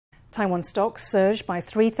Taiwan stocks surged by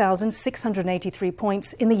 3,683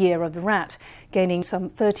 points in the year of the rat, gaining some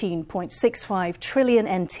 13.65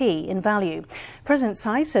 trillion NT in value. President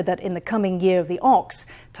Tsai said that in the coming year of the ox,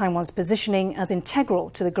 Taiwan's positioning as integral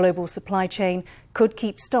to the global supply chain could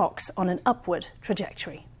keep stocks on an upward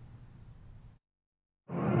trajectory.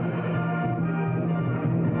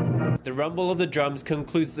 The rumble of the drums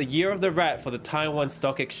concludes the year of the rat for the Taiwan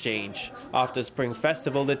Stock Exchange. After Spring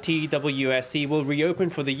Festival, the TWSE will reopen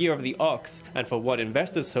for the year of the ox and for what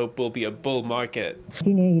investors hope will be a bull market.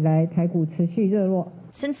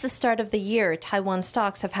 Since the start of the year, Taiwan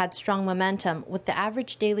stocks have had strong momentum, with the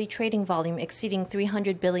average daily trading volume exceeding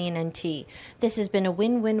 300 billion NT. This has been a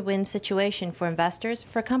win-win-win situation for investors,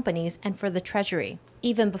 for companies, and for the treasury.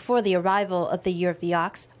 Even before the arrival of the year of the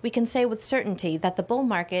ox, we can say with certainty that the bull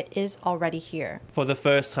market is already here. For the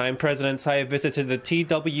first time, President Tsai visited the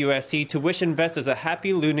TWSE to wish investors a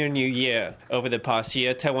happy Lunar New Year. Over the past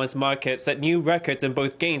year, Taiwan's market set new records in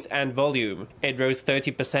both gains and volume. It rose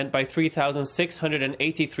 30% by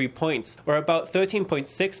 3,683 points, or about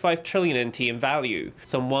 13.65 trillion NT in value.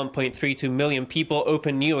 Some 1.32 million people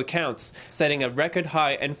opened new accounts, setting a record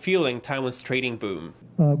high and fueling Taiwan's trading boom.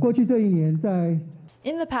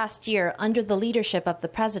 In the past year, under the leadership of the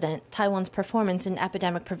president, Taiwan's performance in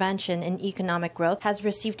epidemic prevention and economic growth has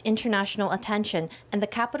received international attention, and the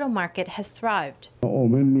capital market has thrived.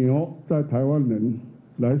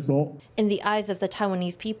 In the eyes of the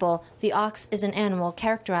Taiwanese people, the ox is an animal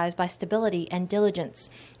characterized by stability and diligence.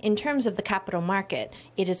 In terms of the capital market,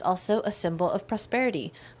 it is also a symbol of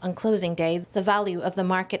prosperity. On closing day, the value of the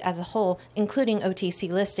market as a whole, including OTC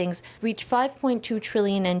listings, reached 5.2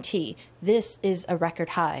 trillion NT. This is a record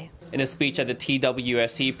high. In a speech at the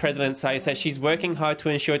TWSE, President Tsai said she's working hard to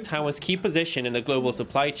ensure Taiwan's key position in the global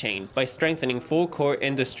supply chain by strengthening four core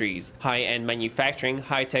industries: high-end manufacturing,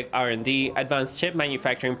 high-tech R&D, advanced chip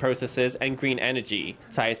manufacturing processes, and green energy.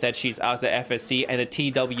 Tsai said she's asked the FSC and the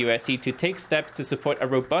TWSE to take steps to support a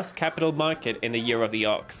robust capital market in the year of the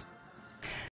ox.